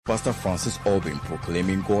Pastor Francis Albin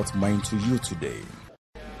proclaiming God's mind to you today.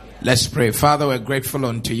 Let's pray. Father, we're grateful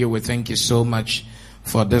unto you. We thank you so much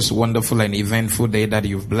for this wonderful and eventful day that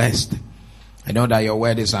you've blessed. I know that your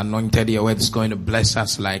word is anointed. Your word is going to bless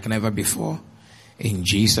us like never before. In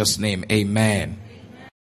Jesus' name, amen.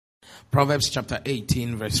 Proverbs chapter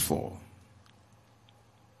 18 verse 4.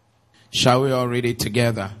 Shall we all read it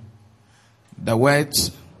together? The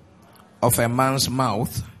words of a man's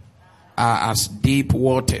mouth are as deep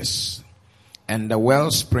waters, and the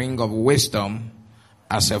wellspring of wisdom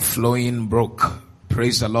as a flowing brook.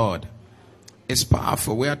 Praise the Lord. It's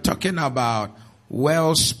powerful. We are talking about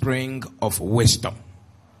wellspring of wisdom.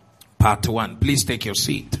 Part 1. Please take your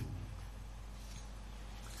seat.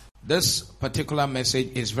 This particular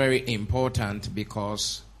message is very important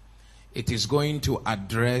because it is going to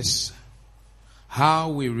address how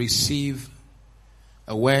we receive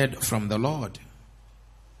a word from the Lord.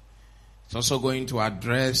 It's also going to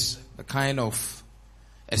address the kind of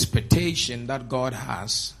expectation that God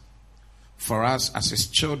has for us as his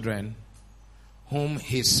children, whom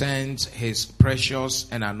he sends his precious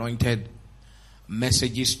and anointed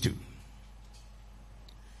messages to.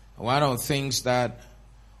 One of the things that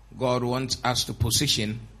God wants us to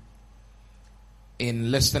position in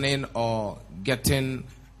listening or getting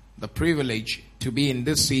the privilege to be in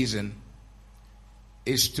this season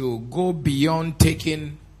is to go beyond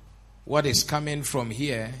taking what is coming from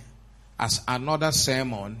here as another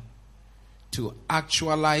sermon to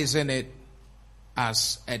actualizing it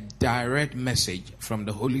as a direct message from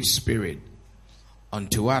the Holy Spirit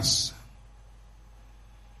unto us.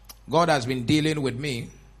 God has been dealing with me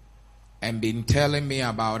and been telling me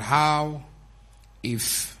about how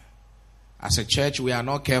if as a church we are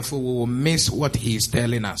not careful, we will miss what he is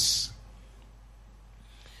telling us.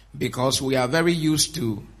 Because we are very used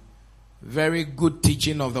to very good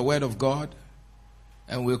teaching of the Word of God,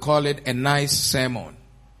 and we call it a nice sermon.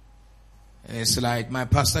 And it's like, my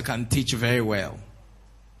pastor can teach very well.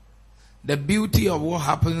 The beauty of what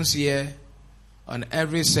happens here on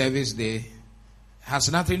every service day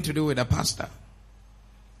has nothing to do with the pastor.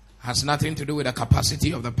 Has nothing to do with the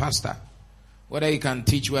capacity of the pastor. Whether he can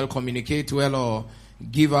teach well, communicate well, or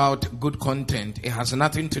give out good content, it has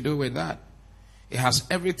nothing to do with that. It has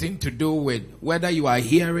everything to do with whether you are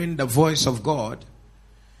hearing the voice of God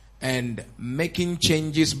and making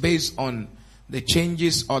changes based on the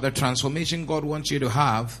changes or the transformation God wants you to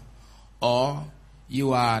have, or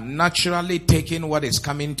you are naturally taking what is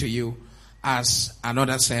coming to you as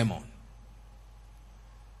another sermon.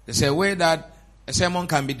 There's a way that a sermon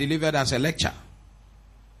can be delivered as a lecture.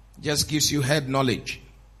 Just gives you head knowledge.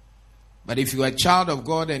 But if you are a child of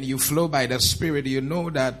God and you flow by the Spirit, you know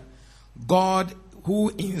that God, who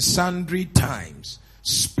in sundry times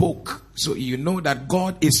spoke, so you know that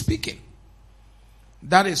God is speaking.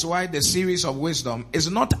 That is why the series of wisdom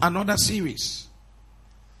is not another series.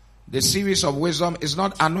 The series of wisdom is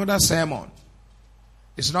not another sermon.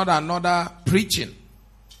 It's not another preaching.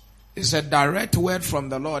 It's a direct word from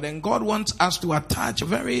the Lord. And God wants us to attach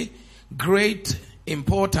very great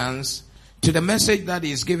importance to the message that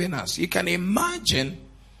he is giving us. You can imagine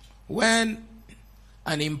when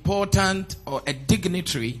an important or a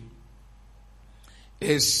dignitary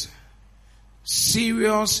is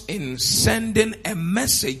serious in sending a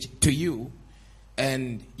message to you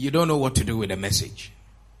and you don't know what to do with the message.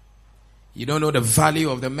 You don't know the value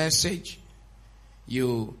of the message.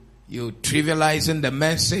 You trivializing the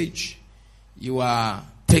message. You are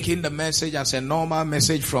taking the message as a normal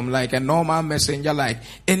message from like a normal messenger, like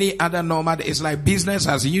any other normal. It's like business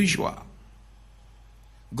as usual.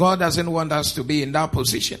 God doesn't want us to be in that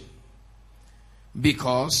position,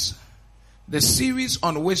 because the series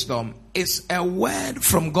on wisdom is a word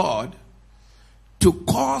from God to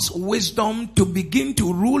cause wisdom to begin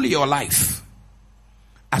to rule your life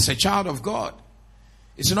as a child of God.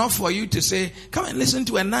 It's not for you to say, come and listen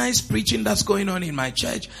to a nice preaching that's going on in my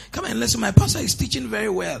church. Come and listen, my pastor is teaching very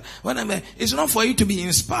well. It's not for you to be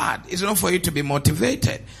inspired. It's not for you to be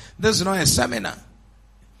motivated. This is not a seminar.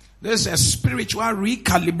 This is a spiritual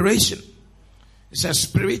recalibration. It's a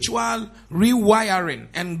spiritual rewiring.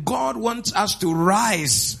 And God wants us to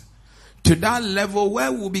rise to that level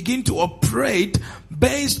where we'll begin to operate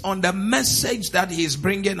based on the message that he is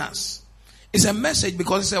bringing us. It's a message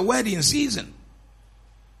because it's a word in season.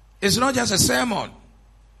 It's not just a sermon.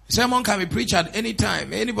 A sermon can be preached at any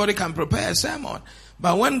time. Anybody can prepare a sermon.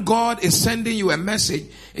 But when God is sending you a message,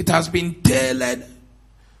 it has been tailored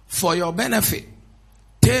for your benefit.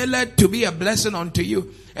 Tailored to be a blessing unto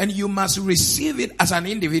you. And you must receive it as an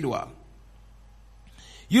individual.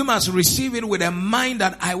 You must receive it with a mind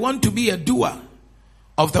that I want to be a doer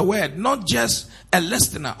of the word, not just a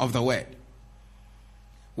listener of the word.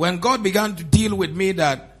 When God began to deal with me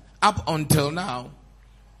that up until now,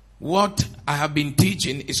 what I have been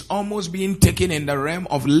teaching is almost being taken in the realm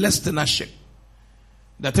of listenership.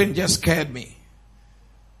 The thing just scared me.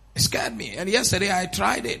 It scared me. And yesterday I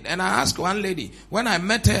tried it. And I asked one lady, when I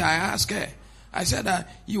met her, I asked her, I said,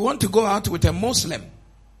 you want to go out with a Muslim?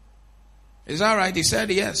 Is that right? He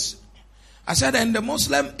said, yes. I said, and the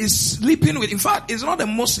Muslim is sleeping with, in fact, it's not a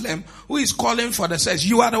Muslim who is calling for the sex.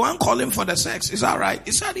 You are the one calling for the sex. Is that right?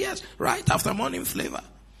 He said, yes, right after morning flavor.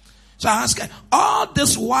 So I asked her, all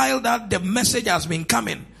this while that the message has been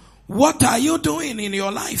coming, what are you doing in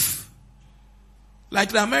your life? Like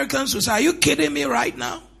the Americans who say, are you kidding me right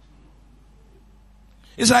now?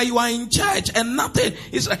 It's like you are in church and nothing.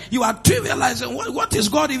 It's like you are trivializing. What is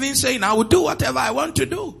God even saying? I will do whatever I want to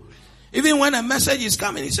do. Even when a message is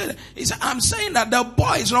coming, he said, I'm saying that the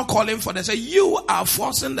boy is not calling for the sex. You are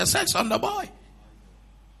forcing the sex on the boy.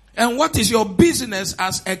 And what is your business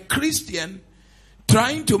as a Christian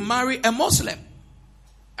trying to marry a Muslim?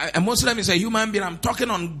 A Muslim is a human being. I'm talking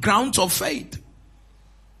on grounds of faith.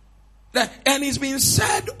 And it's been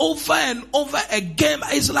said over and over again.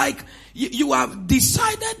 It's like you have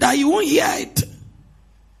decided that you won't hear it.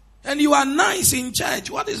 And you are nice in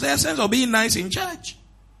church. What is the essence of being nice in church?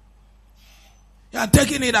 You are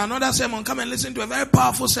taking it another sermon. Come and listen to a very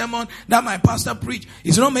powerful sermon that my pastor preached.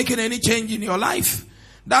 It's not making any change in your life.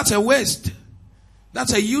 That's a waste.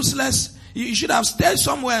 That's a useless. You should have stayed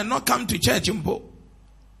somewhere and not come to church, Impo.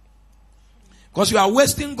 Because you are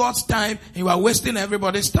wasting God's time and you are wasting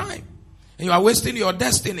everybody's time. And you are wasting your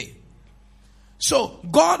destiny. So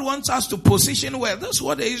God wants us to position well. That's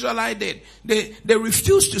what the Israelites did. They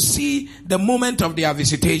refused to see the moment of their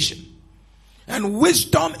visitation. And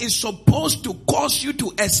wisdom is supposed to cause you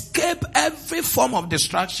to escape every form of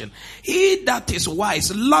distraction. He that is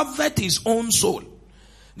wise loveth his own soul.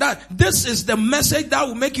 That this is the message that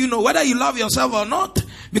will make you know whether you love yourself or not.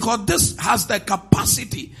 Because this has the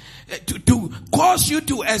capacity to cause you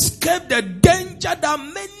to escape the danger that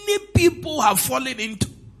many people have fallen into.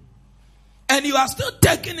 And you are still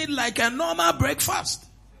taking it like a normal breakfast.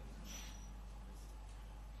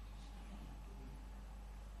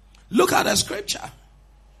 Look at the scripture.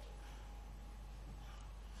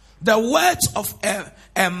 The words of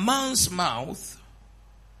a man's mouth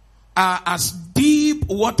are as deep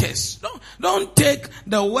waters. Don't take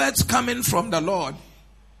the words coming from the Lord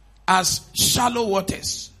as shallow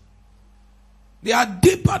waters. They are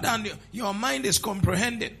deeper than your mind is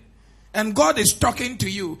comprehending. And God is talking to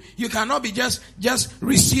you. You cannot be just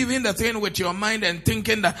receiving the thing with your mind and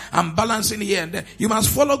thinking that I'm balancing here and there. You must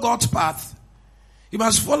follow God's path. You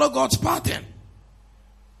must follow God's pattern.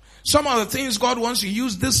 Some of the things God wants to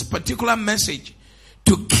use this particular message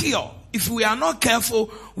to cure. If we are not careful,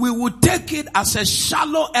 we will take it as a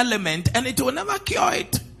shallow element and it will never cure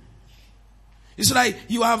it. It's like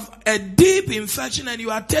you have a deep infection and you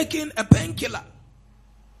are taking a painkiller.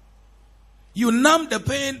 You numb the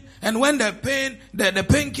pain, and when the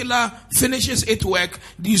painkiller finishes its work,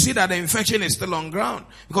 you see that the infection is still on ground.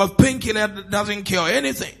 Because painkiller doesn't cure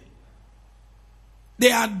anything.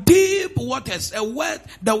 They are deep waters.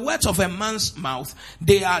 The words of a man's mouth,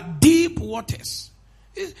 they are deep waters.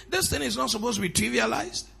 This thing is not supposed to be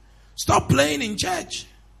trivialized. Stop playing in church.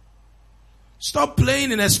 Stop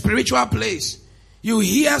playing in a spiritual place. You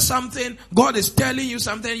hear something, God is telling you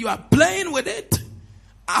something, you are playing with it.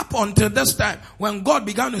 Up until this time, when God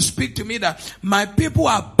began to speak to me that my people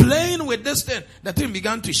are playing with this thing, the thing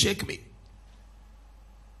began to shake me.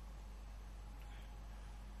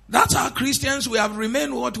 That's how Christians, we have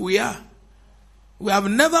remained what we are. We have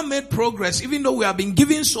never made progress, even though we have been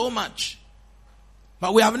given so much.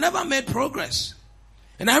 But we have never made progress.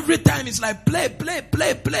 And every time it's like play.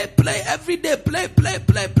 Every day,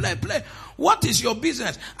 play. What is your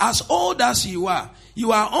business? As old as you are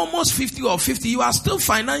almost 50 or 50, you are still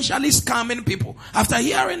financially scamming people after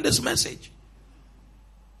hearing this message.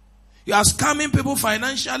 You are scamming people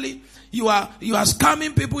financially. You are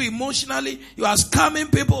scamming people emotionally. You are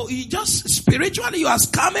scamming people. Just spiritually, you are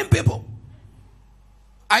scamming people.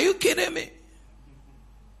 Are you kidding me?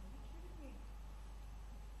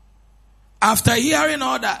 After hearing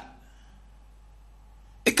all that,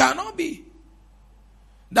 it cannot be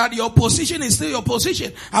that your position is still your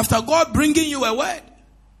position. After God bringing you a word,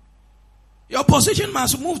 your position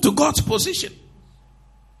must move to God's position.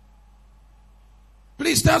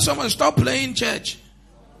 Please tell someone, stop playing church.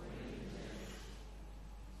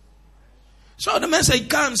 So the message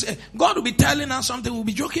comes, God will be telling us something, we'll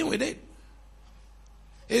be joking with it.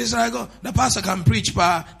 It's like, oh, the pastor can preach,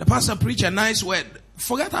 the pastor preach a nice word.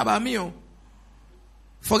 Forget about me.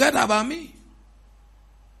 Forget about me.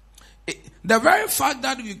 The very fact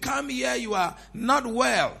that you come here, you are not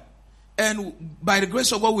well, and by the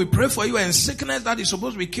grace of God, we pray for you, and sickness that is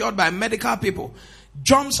supposed to be cured by medical people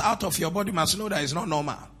jumps out of your body, must know that it's not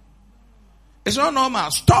normal. It's not normal.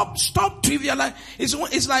 Stop trivializing.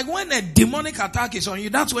 It's like when a demonic attack is on you,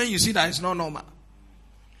 that's when you see that it's not normal.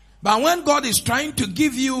 But when God is trying to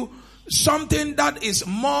give you something that is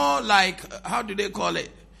more like, how do they call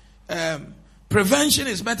it? Prevention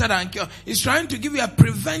is better than cure. He's trying to give you a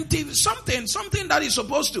preventive something that is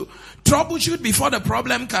supposed to troubleshoot before the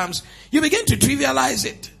problem comes. You begin to trivialize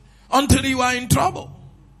it until you are in trouble.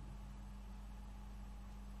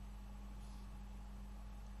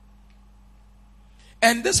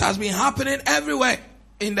 And this has been happening everywhere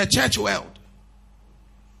in the church world.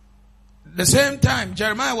 The same time,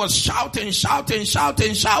 Jeremiah was shouting.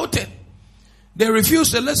 They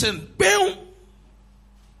refused to listen. Boom!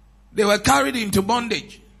 They were carried into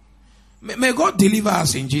bondage. May God deliver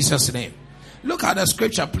us in Jesus' name. Look at the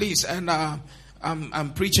scripture, please. And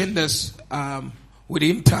I'm preaching this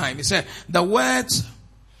within time. It said, the words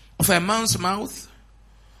of a man's mouth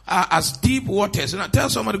are as deep waters. And I tell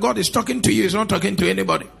somebody, God is talking to you. He's not talking to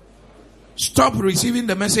anybody. Stop receiving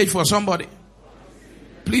the message for somebody.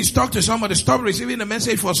 Please talk to somebody. Stop receiving the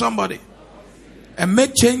message for somebody. And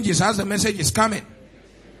make changes as the message is coming.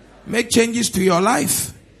 Make changes to your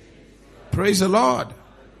life. Praise the Lord.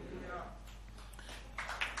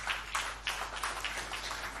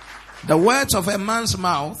 The words of a man's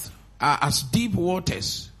mouth are as deep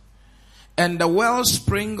waters, and the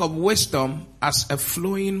wellspring of wisdom as a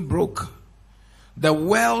flowing brook. The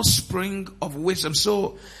wellspring of wisdom.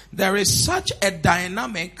 So there is such a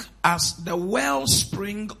dynamic as the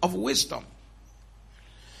wellspring of wisdom.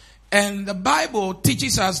 And the Bible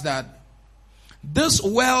teaches us that this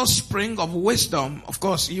wellspring of wisdom, of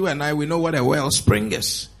course, you and I, we know what a wellspring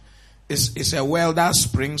is. It's a well that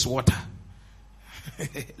springs water.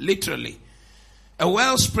 Literally. A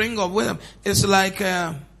wellspring of wisdom is like,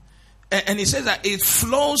 and he says that it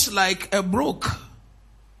flows like a brook.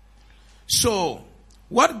 So,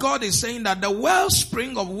 what God is saying that the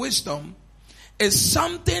wellspring of wisdom is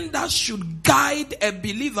something that should guide a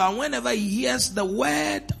believer whenever he hears the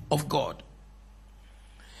word of God.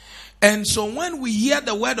 And so when we hear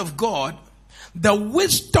the word of God, the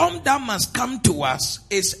wisdom that must come to us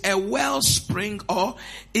is a wellspring, or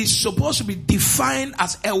is supposed to be defined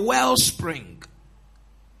as a wellspring.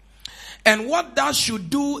 And what that should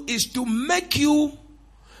do is to make you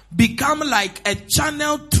become like a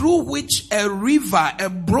channel through which a river, a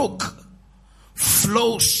brook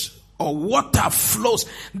flows, or water flows.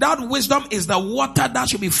 That wisdom is the water that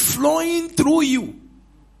should be flowing through you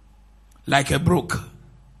like a brook.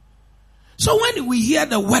 So when we hear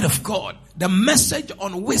the word of God, the message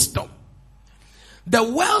on wisdom, the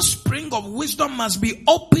wellspring of wisdom must be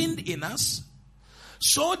opened in us,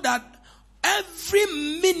 so that every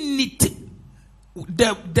minute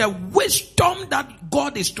the wisdom that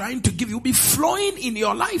God is trying to give you will be flowing in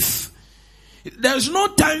your life. There's no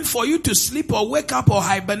time for you to sleep or wake up or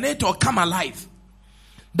hibernate or come alive.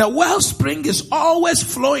 The wellspring is always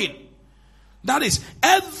flowing. That is,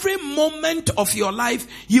 every moment of your life,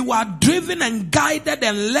 you are driven and guided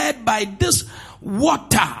and led by this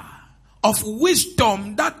water of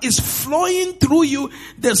wisdom that is flowing through you,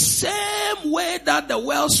 the same way that the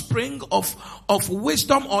wellspring of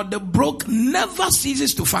wisdom or the brook never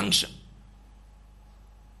ceases to function.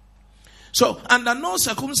 So, under no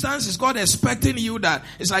circumstances is God expecting you that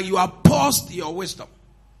it's like you are paused your wisdom.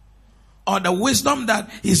 Or the wisdom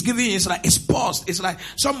that He's giving you is like it's paused. It's like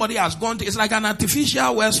somebody has gone to, it's like an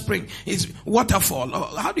artificial wellspring. It's waterfall.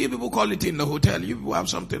 Or how do you people call it in the hotel? You people have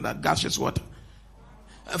something that gushes water.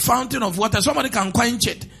 A fountain of water. Somebody can quench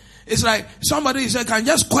it. It's like somebody said, can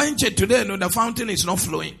just quench it today. No, the fountain is not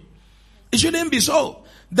flowing. It shouldn't be so.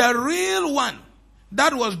 The real one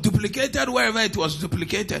that was duplicated wherever it was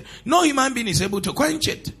duplicated, no human being is able to quench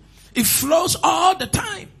it. It flows all the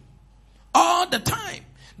time. All the time.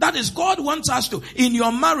 That is, God wants us to, in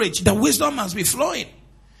your marriage, the wisdom must be flowing.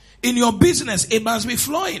 In your business, it must be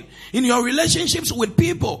flowing. In your relationships with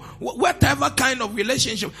people, whatever kind of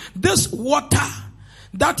relationship, this water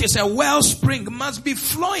that is a wellspring must be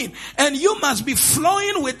flowing. And you must be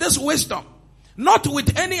flowing with this wisdom. Not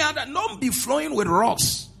with any other. Don't be flowing with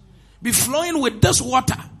rocks. Be flowing with this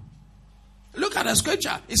water. Look at the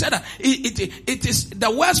scripture. He said that it is the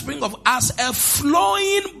wellspring of as a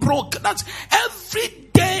flowing brook. That's every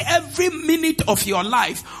day, every minute of your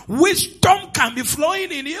life. Wisdom can be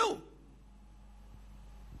flowing in you.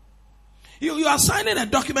 You are signing a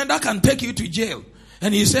document that can take you to jail.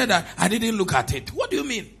 And you said that I didn't look at it. What do you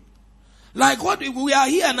mean? Like what we are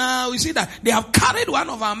here now, we see that they have carried one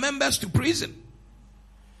of our members to prison.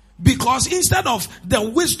 Because instead of the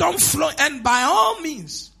wisdom flowing, and by all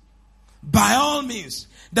means,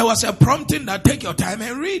 there was a prompting that take your time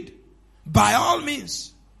and read. By all means.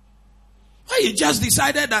 Well, you just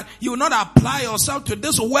decided that you will not apply yourself to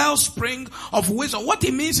this wellspring of wisdom. What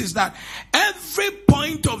it means is that every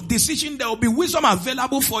point of decision, there will be wisdom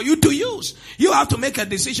available for you to use. You have to make a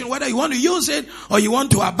decision whether you want to use it or you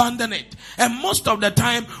want to abandon it. And most of the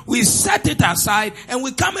time, we set it aside and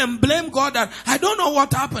we come and blame God that I don't know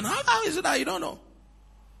what happened. How is it that you don't know?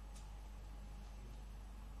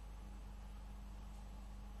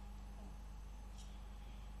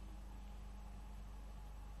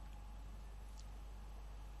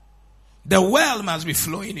 The well must be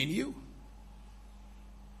flowing in you.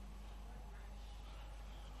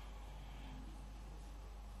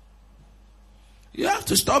 You have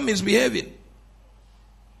to stop misbehaving.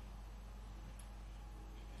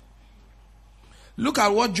 Look at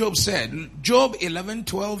what Job said. Job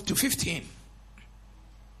 11:12-15.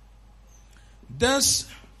 This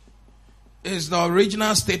is the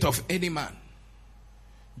original state of any man.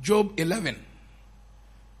 Job 11.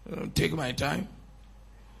 I'll take my time.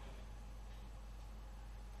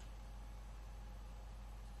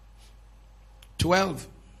 12.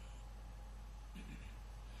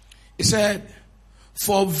 He said,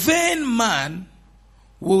 for vain man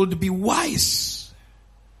would be wise,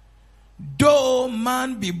 though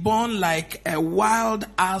man be born like a wild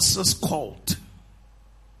ass's colt.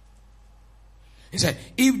 He said,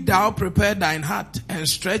 if thou prepare thine heart and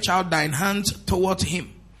stretch out thine hands towards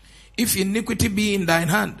him, if iniquity be in thine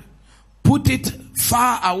hand, put it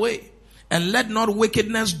far away, and let not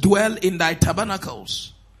wickedness dwell in thy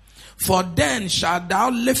tabernacles. For then shalt thou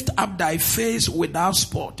lift up thy face without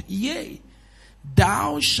spot. Yea,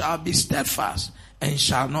 thou shalt be steadfast and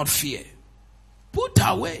shalt not fear. Put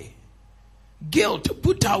away guilt,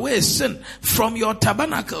 put away sin from your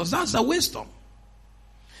tabernacles. That's the wisdom.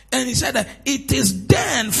 And he said that it is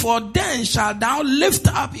then, for then shalt thou lift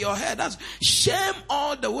up your head. That's shame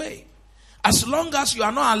all the way. As long as you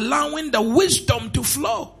are not allowing the wisdom to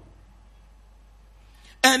flow.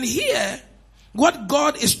 And here, what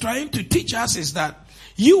God is trying to teach us is that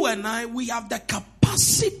you and I, we have the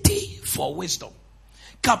capacity for wisdom.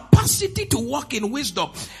 Capacity to walk in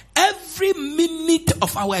wisdom. Every minute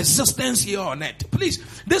of our existence here on earth. Please,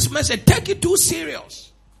 this message, take it too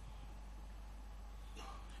serious.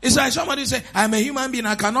 It's like somebody say, I'm a human being,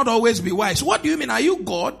 I cannot always be wise. What do you mean? Are you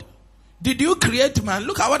God? Did you create man?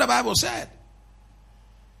 Look at what the Bible said.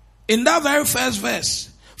 In that very first verse.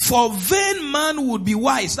 For vain man would be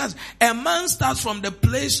wise. That's a man starts from the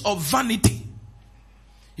place of vanity.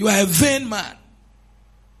 You are a vain man.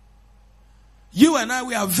 You and I,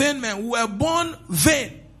 we are vain men. We were born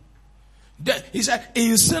vain. He said,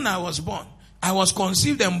 in sin I was born. I was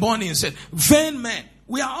conceived and born in sin. Vain men.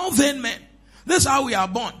 We are all vain men. This is how we are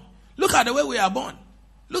born. Look at the way we are born.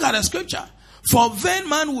 Look at the scripture. For vain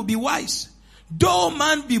man will be wise, though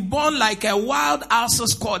man be born like a wild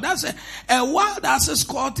ass's colt. That's a wild ass's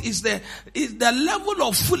colt is the level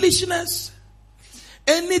of foolishness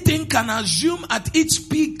anything can assume at its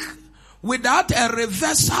peak without a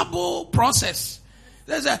reversible process.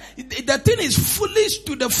 The thing is foolish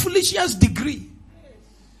to the foolishest degree.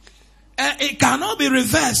 It cannot be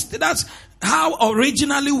reversed. That's how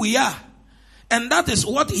originally we are. And that is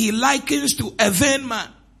what he likens to a vain man.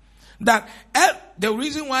 That the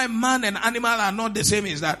reason why man and animal are not the same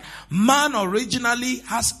is that man originally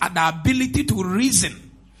has the ability to reason.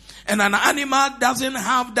 And an animal doesn't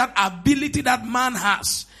have that ability that man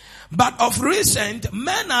has. But of recent,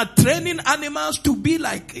 men are training animals to be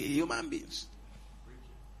like human beings.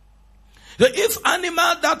 So if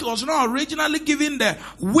animal that was not originally given the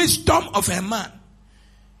wisdom of a man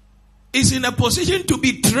is in a position to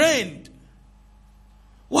be trained,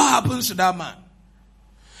 what happens to that man?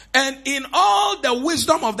 And in all the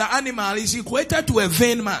wisdom of the animal is equated to a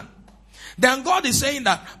vain man. Then God is saying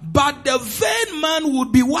that, but the vain man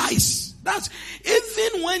would be wise. That's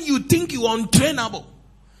even when you think you are untrainable,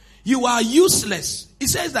 you are useless. He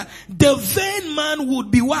says that the vain man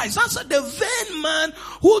would be wise. That's the vain man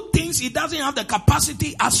who thinks he doesn't have the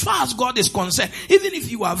capacity as far as God is concerned. Even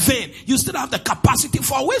if you are vain, you still have the capacity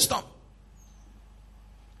for wisdom.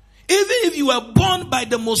 Even if you were born by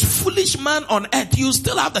the most foolish man on earth, you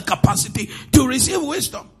still have the capacity to receive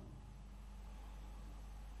wisdom.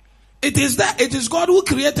 It is God who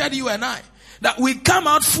created you and I. That we come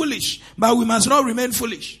out foolish, but we must not remain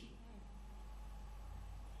foolish.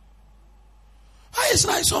 It's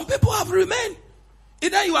like some people have remained.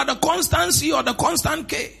 Either you are the constant C or the constant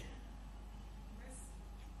K.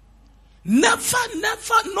 Never,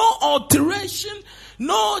 no alteration,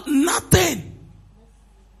 no nothing.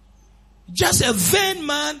 Just a vain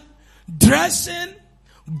man, dressing,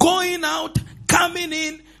 going out, coming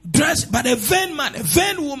in, dressed, but a vain man, a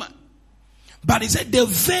vain woman. But he said the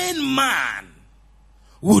vain man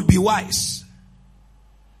would be wise.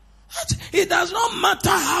 It does not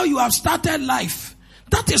matter how you have started life.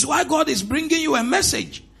 That is why God is bringing you a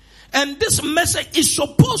message. And this message is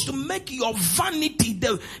supposed to make your vanity,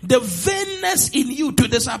 the vainness in you to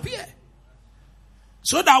disappear.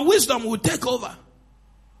 So that wisdom will take over.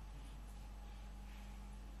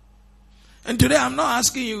 And today I'm not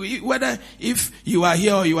asking you whether if you are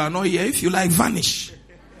here or you are not here, if you like, vanish.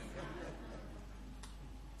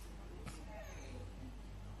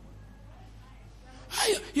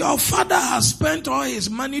 Your father has spent all his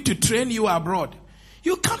money to train you abroad.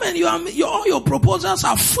 You come and all your proposals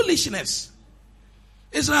are foolishness.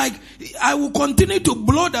 It's like, I will continue to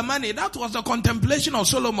blow the money. That was the contemplation of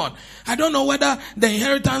Solomon. I don't know whether the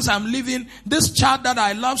inheritance I'm leaving, this child that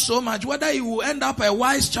I love so much, whether he will end up a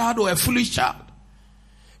wise child or a foolish child.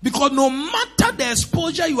 Because no matter the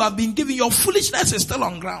exposure you have been given, your foolishness is still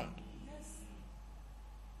on ground.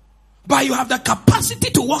 But you have the capacity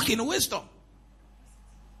to walk in wisdom.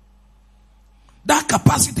 That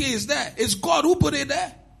capacity is there. It's God who put it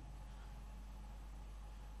there.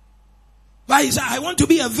 But he said, I want to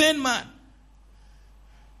be a vain man.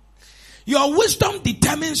 Your wisdom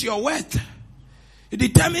determines your worth. It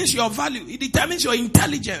determines your value. It determines your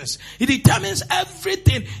intelligence. It determines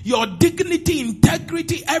everything. Your dignity,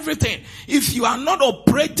 integrity, everything. If you are not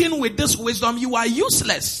operating with this wisdom, you are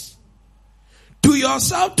useless. To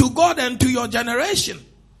yourself, to God, and to your generation.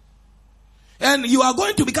 And you are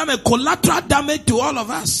going to become a collateral damage to all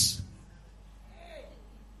of us.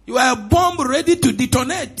 You are a bomb ready to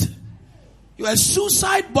detonate. You are a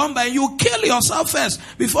suicide bomb and you kill yourself first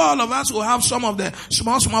before all of us will have some of the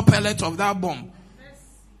small pellets of that bomb.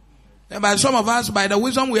 And by some of us, by the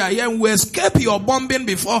wisdom we are here, we escape your bombing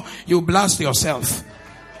before you blast yourself.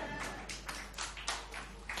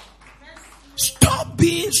 Stop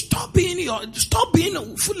being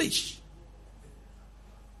foolish.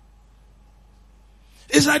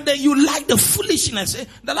 It's like that you like the foolishness.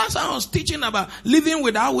 The last time I was teaching about living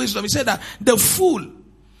without wisdom, he said that the fool,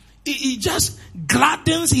 he just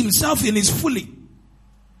gladdens himself in his folly.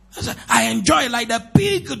 I enjoy it like the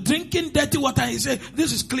pig drinking dirty water. He said,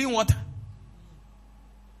 this is clean water.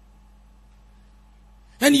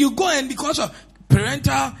 And you go and because of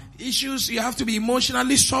parental issues, you have to be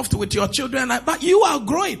emotionally soft with your children. But you are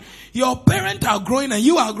growing. Your parents are growing and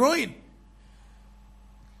you are growing.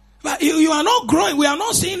 But you are not growing. We are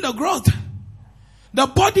not seeing the growth. The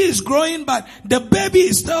body is growing, but the baby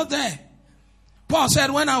is still there. Paul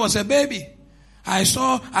said, when I was a baby, I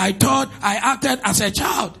thought, I acted as a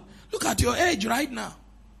child. Look at your age right now.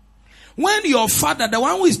 When your father, the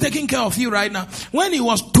one who is taking care of you right now, when he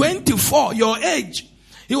was 24, your age,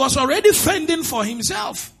 he was already fending for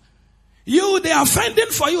himself. They are fending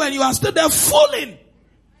for you and you are still there fooling.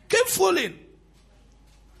 Keep fooling.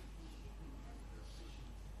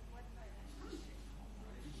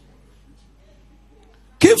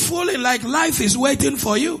 Keep fooling like life is waiting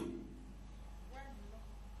for you.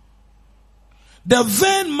 The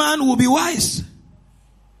vain man will be wise.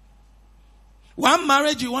 One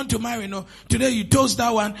marriage you want to marry, no. Today you toast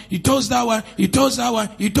that one, you toast that one, you toast that one,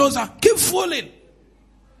 you toast that. Keep fooling.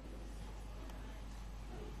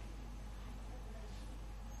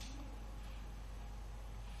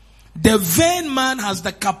 The vain man has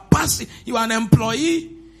the capacity. You are an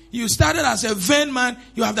employee. You started as a vain man.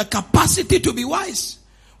 You have the capacity to be wise.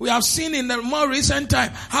 We have seen in the more recent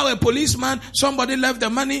time how a policeman, somebody left the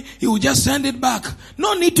money, he will just send it back.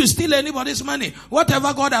 No need to steal anybody's money.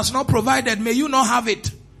 Whatever God has not provided, may you not have it.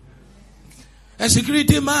 A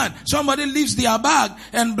security man, somebody leaves their bag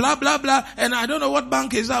and blah, blah, blah. And I don't know what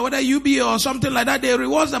bank is that, whether UBA or something like that. They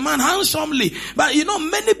reward the man handsomely. But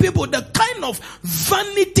many people, the kind of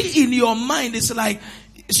vanity in your mind is like,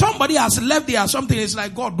 somebody has left there something. It's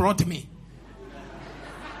like, God brought me.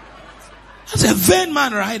 That's a vain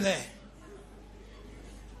man right there.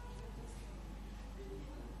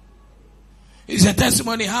 It's a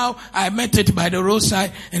testimony how I met it by the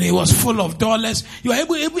roadside and it was full of dollars. You are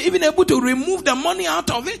even able to remove the money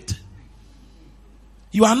out of it.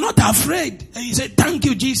 You are not afraid. And you say, thank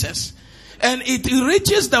you, Jesus. And it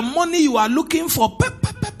reaches the money you are looking for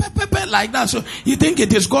like that. So you think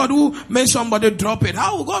it is God who made somebody drop it.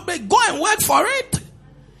 How will God make? Go and work for it.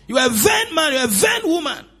 You are a vain man. You are a vain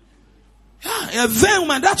woman. Yeah, a vain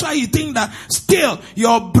woman. That's why you think that still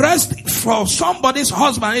your breast for somebody's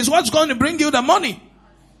husband is what's going to bring you the money.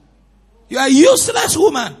 You are a useless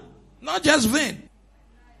woman. Not just vain.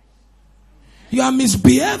 You are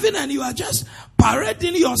misbehaving and you are just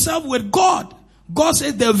parading yourself with God. God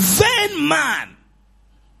says the vain man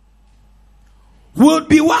will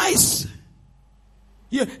be wise.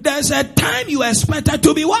 There's a time you are expected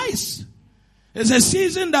to be wise. There's a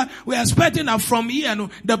season that we are expecting that from here,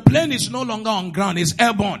 the plane is no longer on ground, it's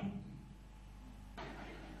airborne.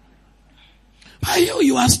 But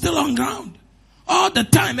you are still on ground. All the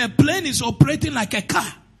time, a plane is operating like a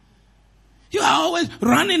car. You are always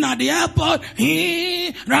running at the airport,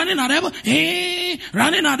 running at the airport,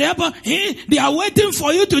 running at the airport. They are waiting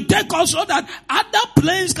for you to take off so that other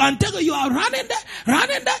planes can take you. You are running there,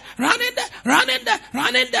 running there, running there, running there,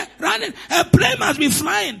 running there, running. A plane must be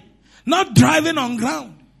flying, not driving on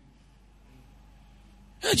ground.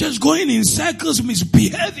 You're just going in circles,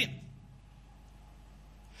 misbehaving.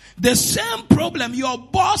 The same problem, your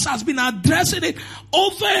boss has been addressing it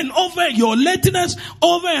over and over, your lateness,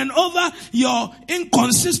 over and over, your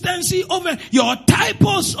inconsistency, over your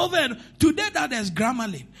typos, over and today that there's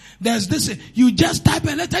Grammarly. There's this, you just type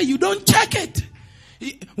a letter, you don't check it.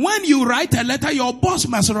 When you write a letter, your boss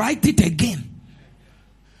must write it again.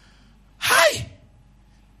 Hi.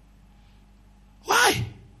 Why?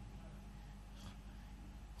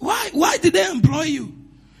 Why did they employ you?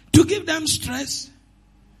 To give them stress?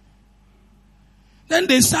 Then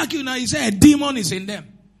they sack you now. You say a demon is in them.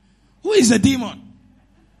 Who is a demon?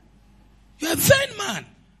 You're a vain man.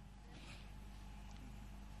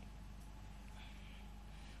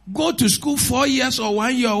 Go to school 4 years or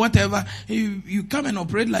 1 year or whatever. You come and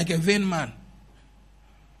operate like a vain man.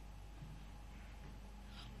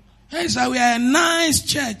 Hey, so we are a nice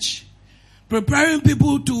church. Preparing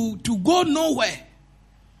people to go nowhere.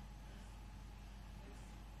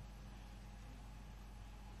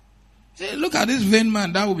 Hey, look at this vain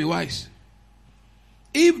man, that will be wise.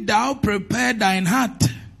 If thou prepare thine heart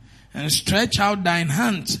and stretch out thine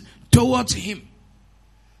hands towards him.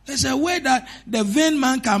 There's a way that the vain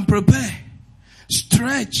man can prepare,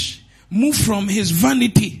 stretch, move from his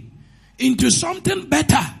vanity into something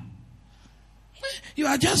better. You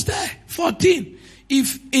are just there, 14.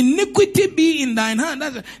 If iniquity be in thine hand,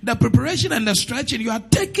 that's the preparation and the stretching, you are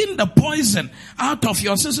taking the poison out of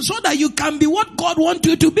your system so that you can be what God wants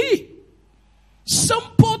you to be.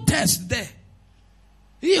 Simple test there.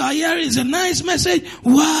 You are here is a nice message.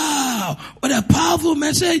 Wow. What a powerful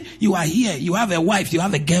message. You are here. You have a wife. You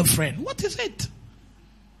have a girlfriend. What is it?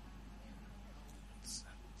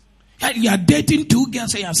 You are dating 2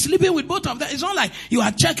 girls and you are sleeping with both of them. It's not like you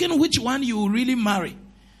are checking which one you will really marry.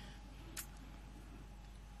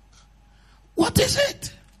 What is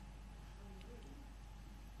it?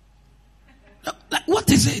 Like, what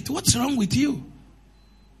is it? What's wrong with you?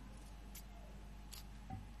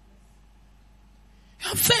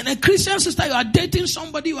 I'm saying a Christian sister, you are dating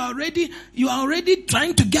somebody, you are already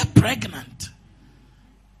trying to get pregnant.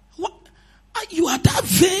 What? You are that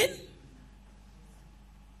vain?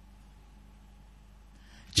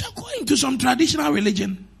 Just go into some traditional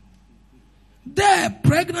religion. Their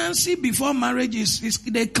pregnancy before marriage is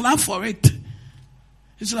they clap for it.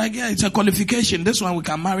 It's like, yeah, it's a qualification. This one we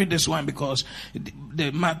can marry this one because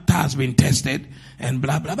the matter has been tested and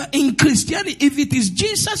blah blah blah. In Christianity, if it is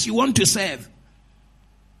Jesus you want to serve,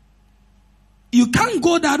 you can't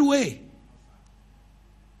go that way.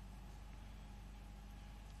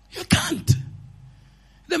 You can't.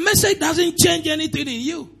 The message doesn't change anything in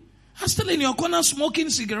you. I'm still in your corner smoking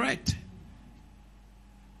cigarette.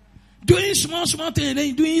 Doing small things and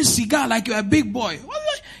then doing cigar like you're a big boy.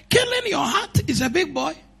 Killing your heart is a big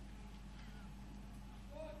boy.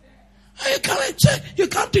 You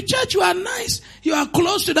come to church, you are nice. You are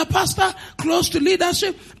close to the pastor, close to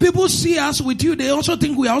leadership. People see us with you. They also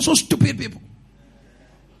think we are also stupid people.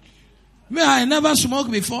 Me, I never smoked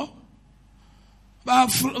before. But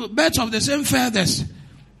birds of the same feathers.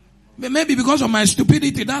 Maybe because of my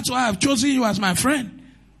stupidity, that's why I've chosen you as my friend.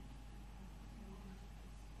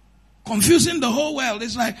 Confusing the whole world.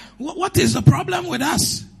 It's like, what is the problem with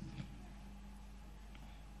us?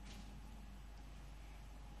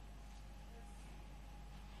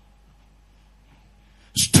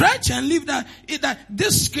 Stretch and leave that.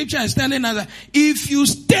 This scripture is telling us that if you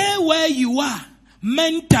stay where you are,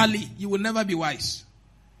 mentally, you will never be wise.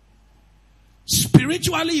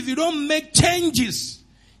 Spiritually, if you don't make changes,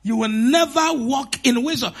 you will never walk in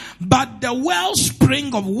wisdom. But the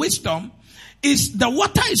wellspring of wisdom is the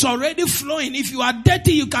water is already flowing. If you are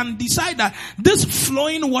dirty, you can decide that this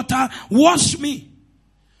flowing water wash me.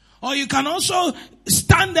 Or you can also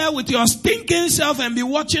stand there with your stinking self and be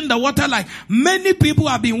watching the water like many people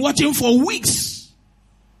have been watching for weeks.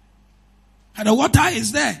 And the water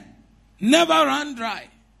is there. Never run dry.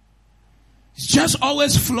 It's just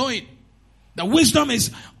always flowing. The wisdom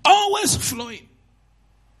is always flowing.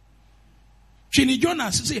 Chini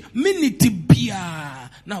Jonas say, minute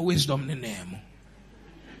bia na wisdom ne name.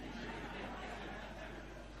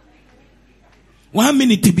 1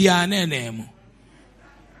 minute bia ne name.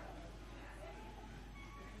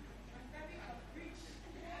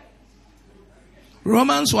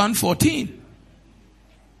 Romans 1:14.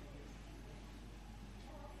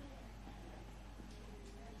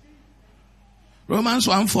 Romans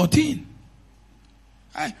 1:14.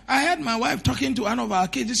 I heard my wife talking to one of our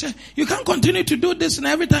kids. She said, you can't continue to do this, and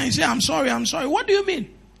every time you say, I'm sorry. What do you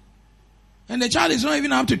mean? And the child is not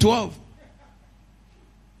even up to 12.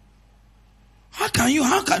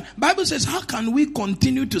 Bible says, how can we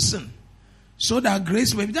continue to sin? So that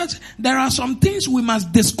grace may be. There are some things we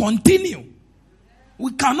must discontinue.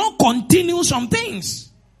 We cannot continue some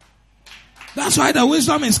things. That's why the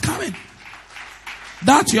wisdom is coming.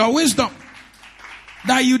 That's your wisdom.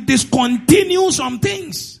 That you discontinue some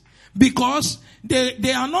things. Because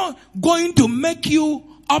they are not going to make you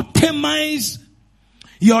optimize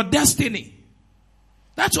your destiny.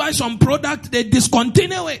 That's why some product, they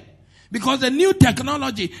discontinue it. Because the new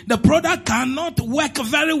technology, the product cannot work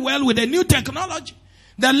very well with the new technology.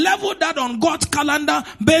 The level that on God's calendar,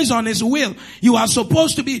 based on His will, you are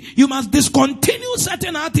supposed to be, you must discontinue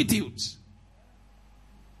certain attitudes.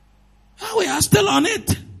 We are still on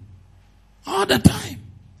it. All the time.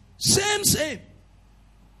 Same.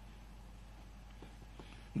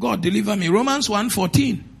 God deliver me. Romans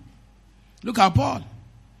 1:14. Look at Paul.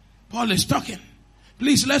 Paul is talking.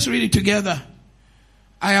 Please, let's read it together.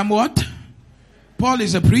 I am what? Paul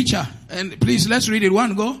is a preacher. And please, let's read it.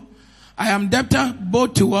 One go. I am debtor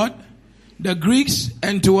both to what? The Greeks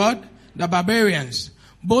and to what? The barbarians.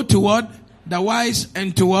 Both to what? The wise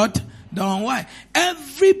and to what? The unwise.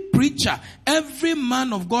 Every preacher, every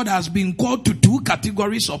man of God has been called to two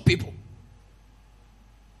categories of people.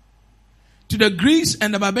 To the Greeks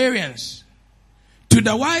and the barbarians. To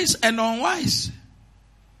the wise and unwise.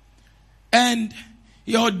 And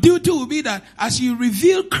your duty will be that as you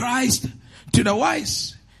reveal Christ to the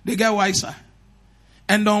wise, they get wiser.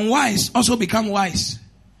 And the unwise also become wise.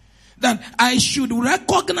 That I should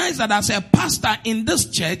recognize that as a pastor in this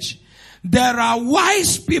church, there are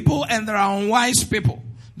wise people and there are unwise people.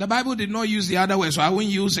 The Bible did not use the other way, so I won't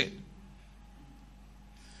use it.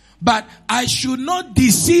 But I should not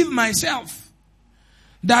deceive myself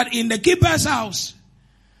that in the keeper's house,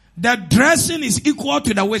 the dressing is equal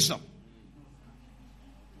to the wisdom.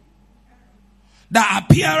 The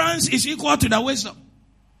appearance is equal to the wisdom.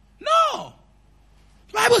 No.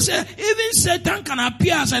 The Bible says even Satan can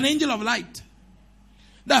appear as an angel of light.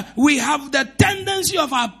 That we have the tendency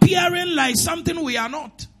of appearing like something we are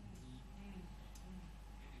not.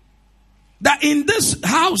 That in this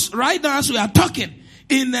house, right now as we are talking,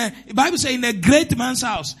 the Bible says in a great man's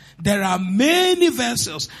house, there are many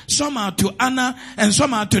vessels. Some are to honor and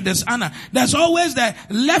some are to dishonor. There's always the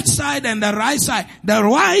left side and the right side. The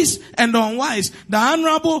wise and the unwise. The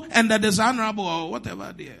honorable and the dishonorable, or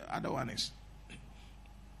whatever the other one is.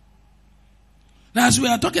 Now as we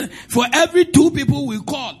are talking, for every two people we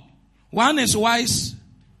call, one is wise,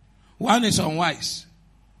 one is unwise.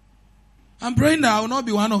 I'm praying that I will not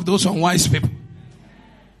be one of those unwise people.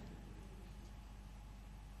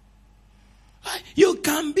 You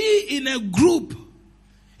can be in a group,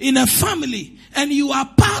 in a family, and you are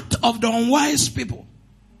part of the unwise people.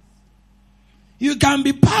 You can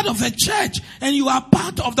be part of a church, and you are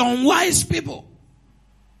part of the unwise people.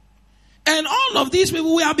 And all of these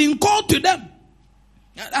people, we have been called to them.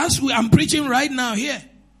 As I'm preaching right now here.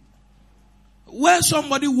 Where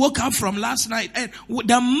somebody woke up from last night, and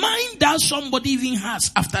the mind that somebody even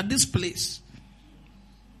has after this place.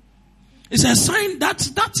 It's a sign that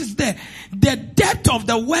is there. The depth of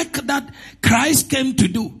the work that Christ came to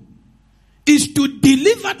do is to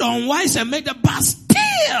deliver the unwise and make the bad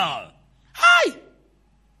still. Hi.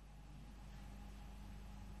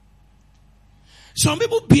 Some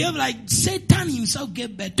people behave like Satan himself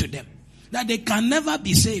gave birth to them. That they can never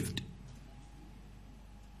be saved.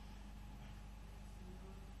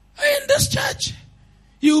 In this church,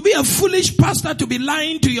 you'll be a foolish pastor to be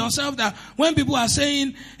lying to yourself that when people are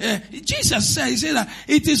saying, Jesus said, he said that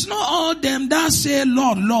it is not all them that say,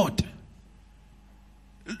 Lord, Lord.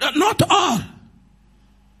 Not all.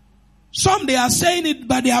 Some they are saying it,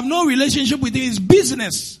 but they have no relationship with it. It's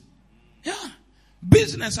business. Yeah.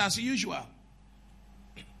 Business as usual.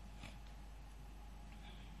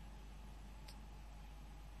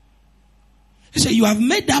 He said, you have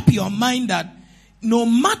made up your mind that no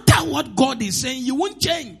matter what God is saying, you won't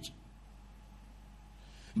change.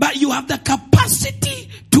 But you have the capacity capacity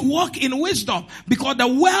to walk in wisdom, because the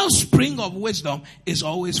wellspring of wisdom is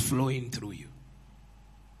always flowing through you.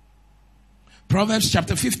 Proverbs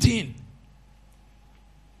chapter 15.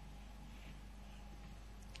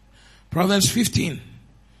 Proverbs 15,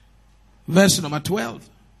 verse number 12.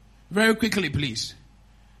 Very quickly, please.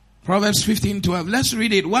 Proverbs 15:12. Let's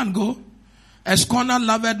read it. One go. A scorner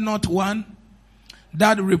loveth not one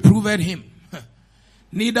that reproveth him,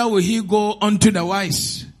 neither will he go unto the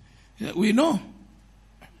wise. We know.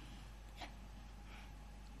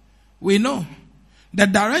 We know. The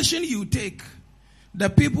direction you take, the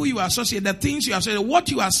people you associate, the things you associate, what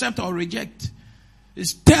you accept or reject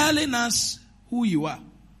is telling us who you are.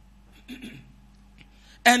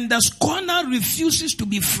 And the scorner refuses to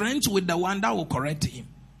be friends with the one that will correct him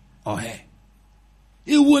or her.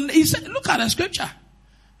 He said, look at the scripture.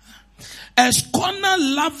 A scorner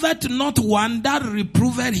loveth not one that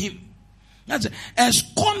reproveth him. That's it. A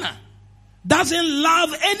scorner doesn't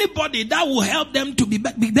love anybody that will help them to be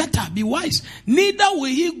better, be wise. Neither will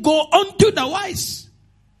he go unto the wise.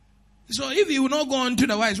 So if he will not go unto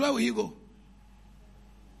the wise, where will he go?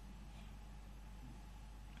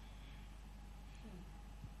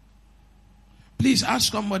 Please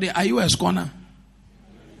ask somebody, are you a scorner?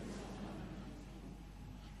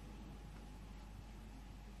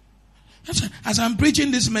 As I'm preaching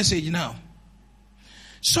this message now,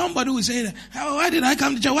 somebody will say, oh, why did I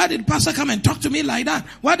come to church? Why did pastor come and talk to me like that?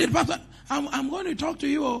 Why did pastor? I'm going to talk to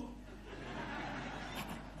you.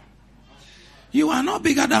 You are not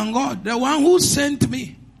bigger than God, the one who sent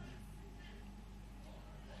me.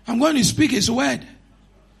 I'm going to speak his word.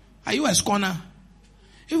 Are you a scorner?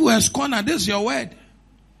 If you are a scorner, this is your word.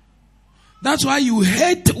 That's why you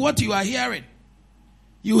hate what you are hearing.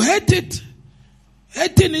 You hate it.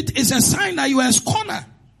 Hating it is a sign that you are a scorner.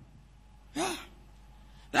 Yeah.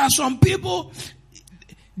 There are some people,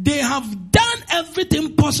 they have done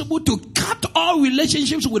everything possible to cut all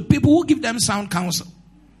relationships with people who give them sound counsel.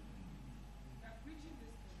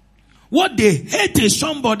 What they hate is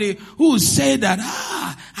somebody who say that,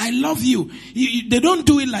 I love you. They don't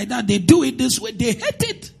do it like that. They do it this way. They hate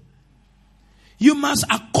it. You must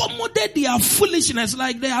accommodate their foolishness,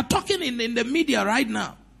 like they are talking in the media right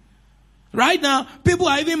now. Right now, people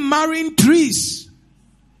are even marrying trees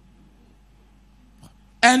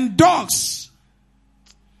and dogs.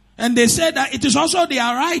 And they say that it is also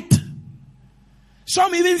their right.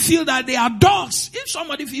 Some even feel that they are dogs. If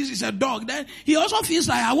somebody feels he's a dog, then he also feels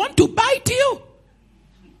like, I want to bite you.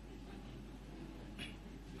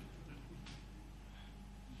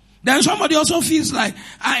 Then somebody also feels like,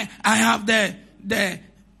 I have the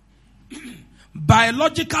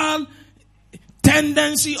biological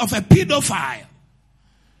tendency of a pedophile.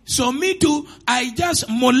 So me too, I just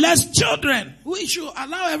molest children. We should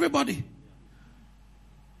allow everybody.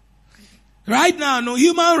 Right now, no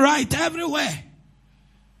human right everywhere.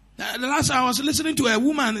 The last time I was listening to a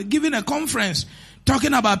woman giving a conference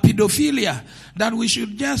talking about pedophilia, that we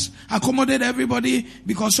should just accommodate everybody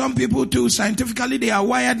because some people too, scientifically, they are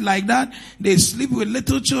wired like that. They sleep with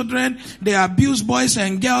little children. They abuse boys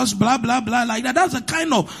and girls, blah, blah, blah, like that. That's a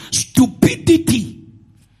kind of stupidity.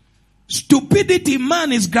 Stupidity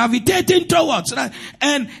man is gravitating towards. Right?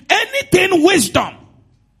 And anything wisdom,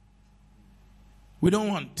 we don't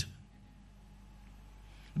want.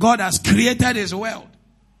 God has created his world.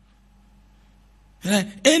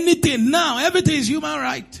 Anything now, everything is human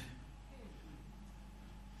right.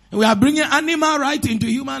 We are bringing animal right into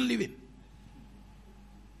human living.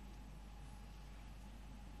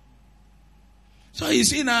 So you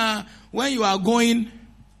see now, when you are going,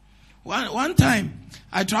 one time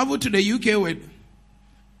I traveled to the UK with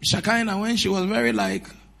Shakaina when she was very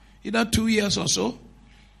either 2 years or so.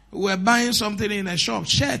 We were buying something in a shop,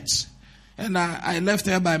 shirts, and I left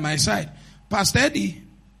her by my side. Pastor Eddie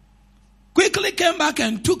quickly came back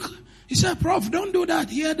and he said, Prof, don't do that.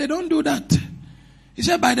 Here, they don't do that. He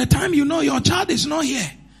said, by the time you know your child is not here,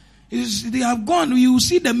 they have gone. You will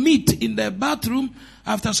see the meat in the bathroom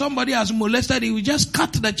after somebody has molested. He will just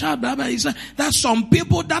cut the child. He said, that some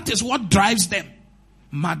people, that is what drives them.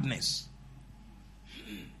 Madness.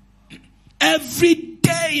 Every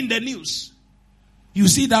day in the news, you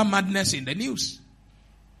see that madness in the news.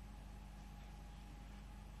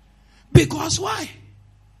 Because why?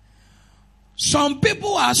 Some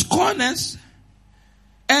people are scorners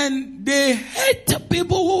and they hate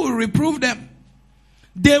people who will reprove them.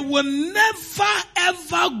 They will never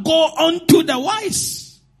ever go unto the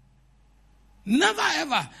wise. Never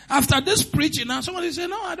ever. After this preaching, now somebody say,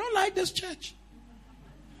 no, I don't like this church.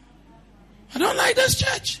 I don't like this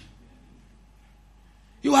church.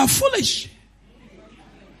 You are foolish.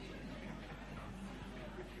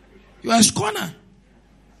 You are a scorner.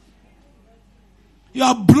 You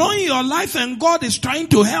are blowing your life and God is trying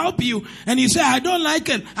to help you. And you say, I don't like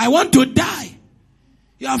it. I want to die.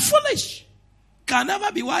 You are foolish. Can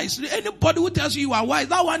never be wise. Anybody who tells you are wise,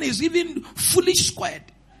 that one is even foolish squared.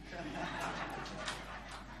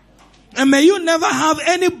 And may you never have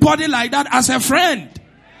anybody like that as a friend.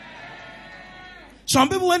 Some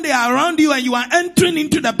people, when they are around you and you are entering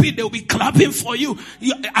into the pit, they will be clapping for you,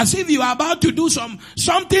 as if you are about to do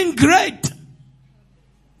something great.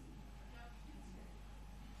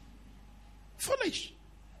 Foolish.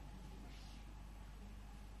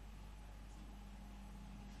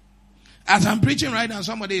 As I'm preaching right now,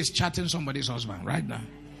 somebody is chatting somebody's husband right now.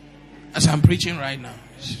 As I'm preaching right now,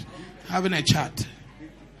 having a chat.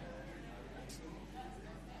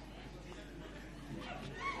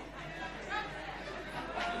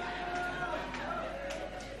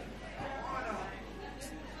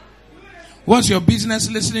 What's your business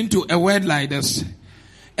listening to a word like this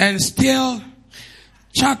and still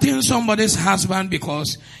chatting somebody's husband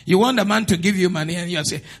because you want the man to give you money and you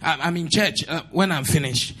say, I'm in church. When I'm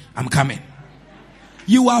finished, I'm coming.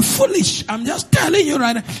 You are foolish. I'm just telling you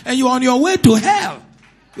right now. And you're on your way to hell.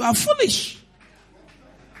 You are foolish.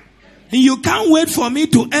 And you can't wait for me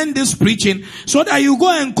to end this preaching so that you go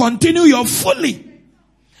and continue your folly.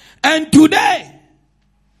 And today,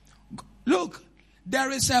 look,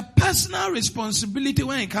 there is a personal responsibility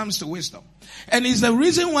when it comes to wisdom. And it's the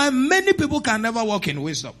reason why many people can never walk in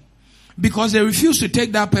wisdom. Because they refuse to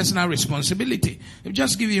take that personal responsibility. I'll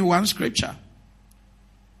just give you one scripture.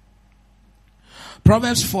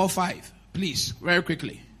 Proverbs 4:5. Please, very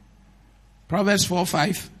quickly. Proverbs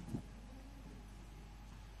 4:5.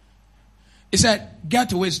 It said,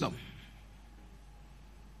 get wisdom.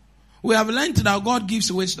 We have learned that God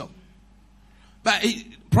gives wisdom. But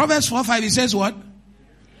Proverbs 4:5, it says what?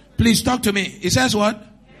 Please talk to me. It says what?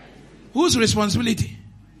 Whose responsibility?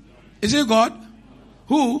 Is it God?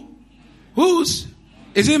 Who? Whose?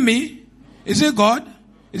 Is it me? Is it God?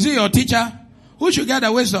 Is it your teacher? Who should get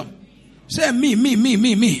the wisdom? Say me.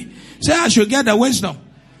 Say I should get the wisdom.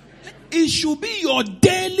 It should be your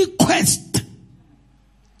daily quest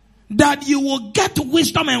that you will get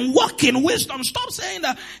wisdom and walk in wisdom. Stop saying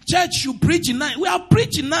that church should preach in nice. We are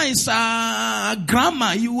preaching nice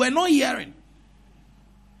grammar. You were not hearing.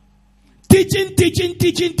 Teaching.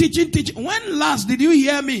 When last did you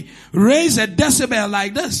hear me raise a decibel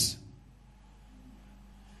like this?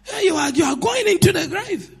 You are going into the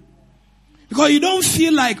grave. Because you don't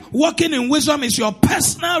feel like walking in wisdom is your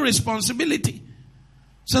personal responsibility.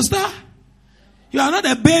 Sister, you are not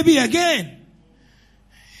a baby again.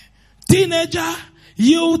 Teenager,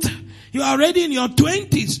 youth, you are already in your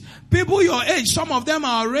 20s. People your age, some of them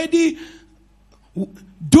are already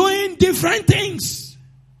doing different things.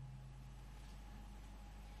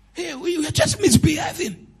 Hey, you are just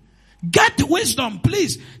misbehaving. Get wisdom,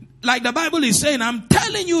 please. Like the Bible is saying, I'm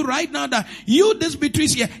telling you right now that you, this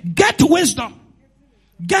Beatrice here, get wisdom.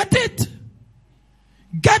 Get it.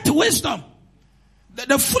 Get wisdom.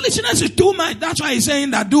 The foolishness is too much. That's why he's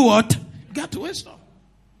saying that do what? Get wisdom.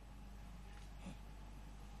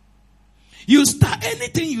 You start,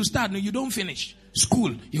 anything you start, no, you don't finish.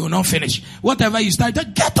 School, you will not finish. Whatever you start,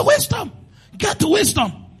 get wisdom. Get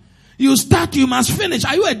wisdom. You start, you must finish.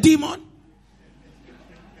 Are you a demon?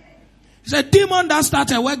 It's a demon that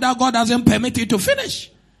starts a work that God doesn't permit you to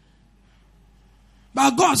finish.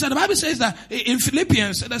 But God said, the Bible says that in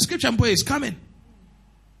Philippians, the scripture point is coming.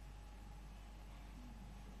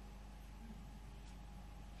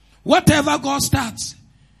 Whatever God starts,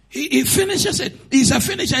 He finishes it. He's a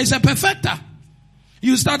finisher. He's a perfecter.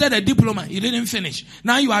 You started a diploma. You didn't finish.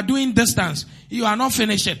 Now you are doing distance. You are not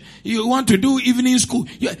finishing. You want to do evening school.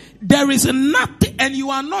 There is nothing, and you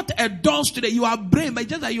are not a doll today. You are brave, but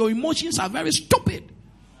just that your emotions are very stupid.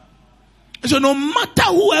 So no matter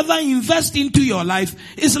whoever invests into your life,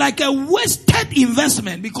 it's like a wasted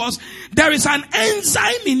investment because there is an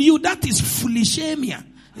enzyme in you that is foolishemia.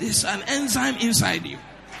 It's an enzyme inside you.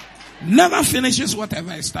 Never finishes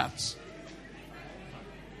whatever it starts.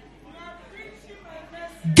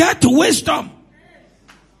 Get wisdom.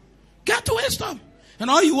 Get wisdom. And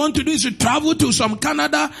all you want to do is to travel to some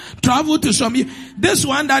Canada, travel to some... This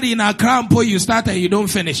one that in Accra, you start and you don't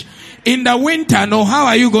finish. In the winter, no, how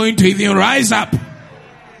are you going to even rise up?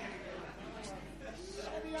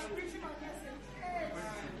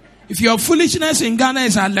 If your foolishness in Ghana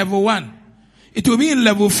is at level 1, it will be in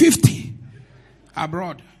level 50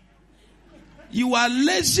 abroad. You are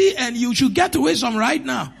lazy and you should get wisdom right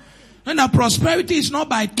now. And the prosperity is not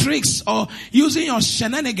by tricks or using your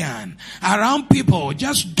shenanigan around people,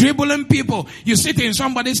 just dribbling people. You sit in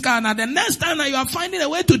somebody's car and the next time you are finding a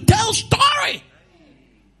way to tell story.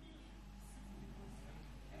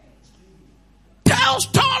 Tell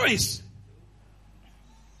stories.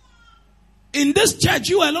 In this church,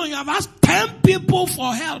 you alone, you have asked 10 people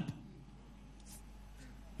for help.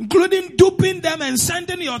 Including duping them and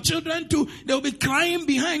sending your children to, they'll be crying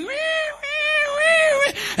behind.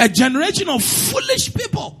 A generation of foolish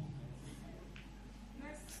people.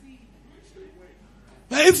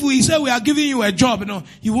 If we say we are giving you a job,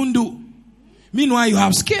 you won't do. Meanwhile, you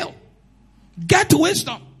have skill. Get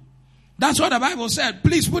wisdom. That's what the Bible said.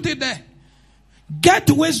 Please put it there. Get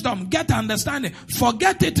wisdom, get understanding.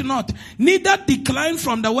 Forget it not. Neither decline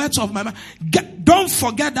from the words of my mouth. Don't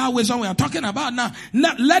forget that wisdom we are talking about now.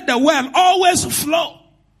 Let the well always flow.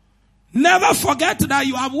 Never forget that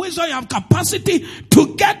you have wisdom, you have capacity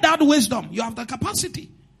to get that wisdom. You have the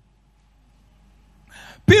capacity.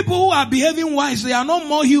 People who are behaving wise, they are not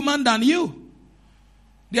more human than you.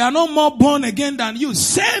 They are not more born again than you.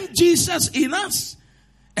 Same Jesus in us.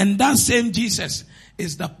 And that same Jesus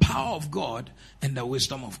is the power of God and the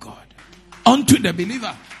wisdom of God unto the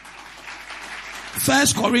believer. 1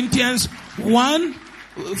 Corinthians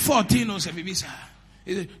 1:14 or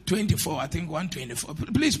 24, I think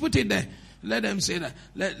 1:24. Please put it there. Let them say that.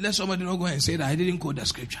 Let somebody not go and say that I didn't quote the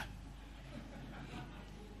scripture.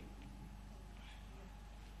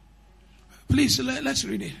 Please, let's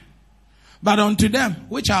read it. But unto them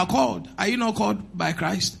which are called, are you not called by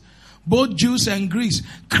Christ? Both Jews and Greeks.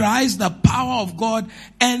 Christ, the power of God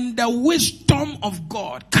and the wisdom of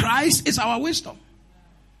God. Christ is our wisdom.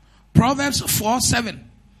 Proverbs 4:7.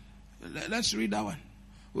 Let's read that one.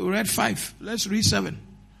 We read 5. Let's read 7.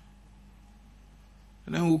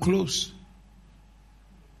 And then we'll close.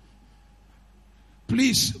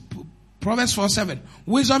 Please, Proverbs 4:7.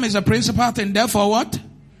 Wisdom is a principal thing. Therefore what?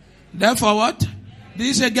 Therefore what? Did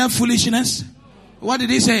he say get foolishness? What did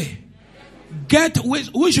he say? Get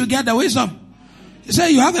wisdom. Who should get the wisdom? He said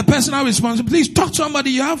you have a personal responsibility. Please talk to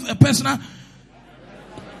somebody. You have a personal.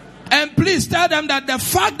 And please tell them that the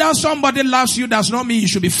fact that somebody loves you does not mean you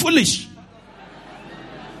should be foolish.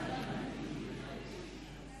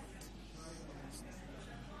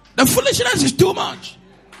 The foolishness is too much.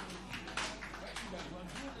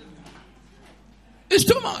 It's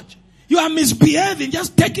too much. You are misbehaving,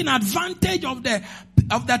 just taking advantage of the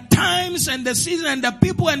times and the season and the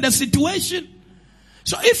people and the situation.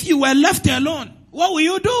 So if you were left alone, what will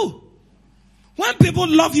you do? When people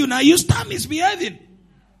love you now, you start misbehaving.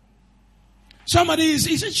 Somebody is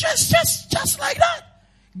just like that.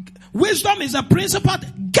 Wisdom is a principle.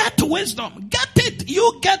 Get wisdom. Get it.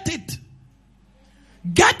 You get it.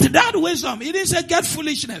 Get that wisdom. It didn't say get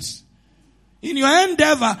foolishness. In your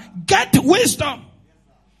endeavor, get wisdom.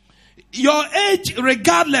 Your age,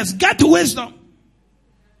 regardless, get wisdom.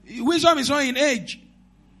 Wisdom is not in age.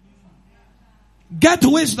 Get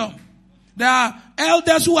wisdom. There are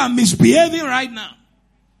elders who are misbehaving right now.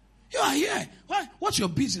 You are here. What's your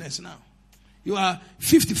business now? You are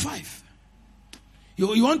 55.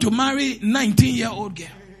 You want to marry 19-year-old girl.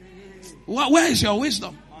 Where is your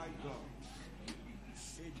wisdom?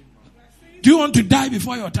 Do you want to die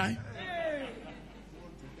before your time?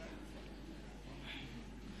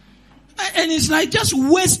 And it's like just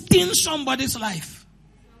wasting somebody's life.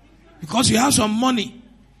 Because you have some money.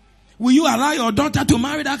 Will you allow your daughter to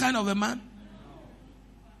marry that kind of a man?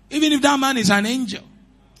 Even if that man is an angel.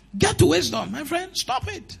 Get wisdom, my friend. Stop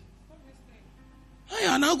it. You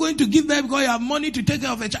are now going to give birth because you have money to take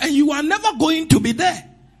care of a child. And you are never going to be there.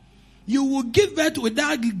 You will give birth with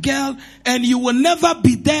that girl and you will never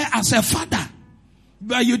be there as a father.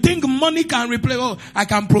 But you think money can replace, I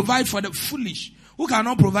can provide for the foolish. Who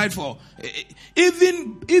cannot provide for?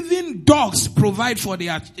 Even dogs provide for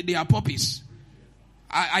their puppies.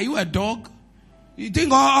 Are you a dog? You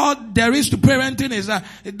think all there is to parenting is that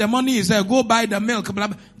the money is there. Go buy the milk. Blah,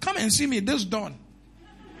 blah. Come and see me this dawn.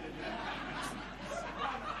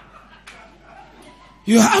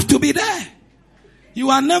 You have to be there. You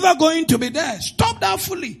are never going to be there. Stop that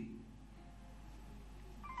fully.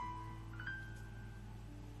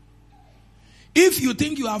 If you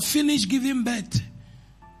think you have finished giving birth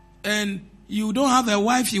and you don't have a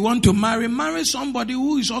wife you want to marry somebody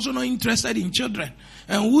who is also not interested in children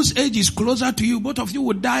and whose age is closer to you. Both of you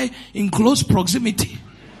would die in close proximity.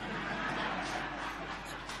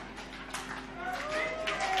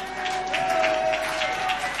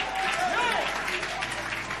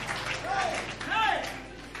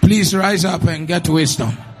 Please rise up and get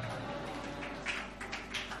wisdom.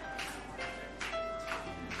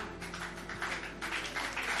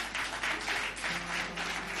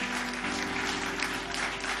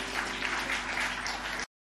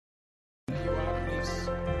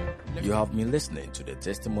 You have been listening to the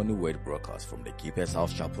Testimony Word broadcast from the Keeper's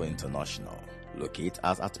House Chapel International, located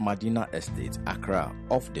at Madina Estate, Accra,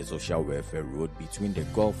 off the Social Welfare Road between the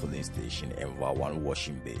Gulf Filling Station and Vawan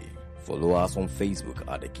Washing Bay. Follow us on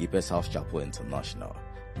Facebook at the Keeper's House Chapel International,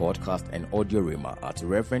 podcast and audio rema at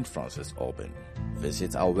Reverend Francis Alban.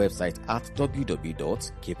 Visit our website at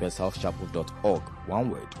www.keepershousechapel.org, one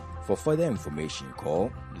word. For further information,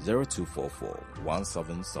 call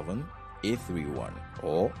 0244-177-831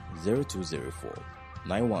 or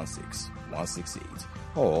 0204-916-168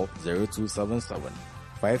 or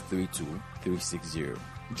 0277-532-360.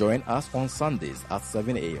 Join us on Sundays at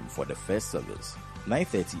 7 a.m. for the first service,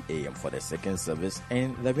 9:30 a.m. for the second service,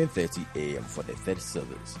 and 11:30 a.m. for the third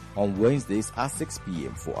service. On Wednesdays at 6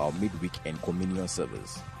 p.m. for our midweek and communion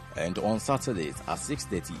service. And on Saturdays at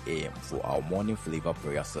 6:30 a.m. for our morning flavor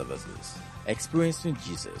prayer services. Experiencing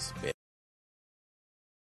Jesus,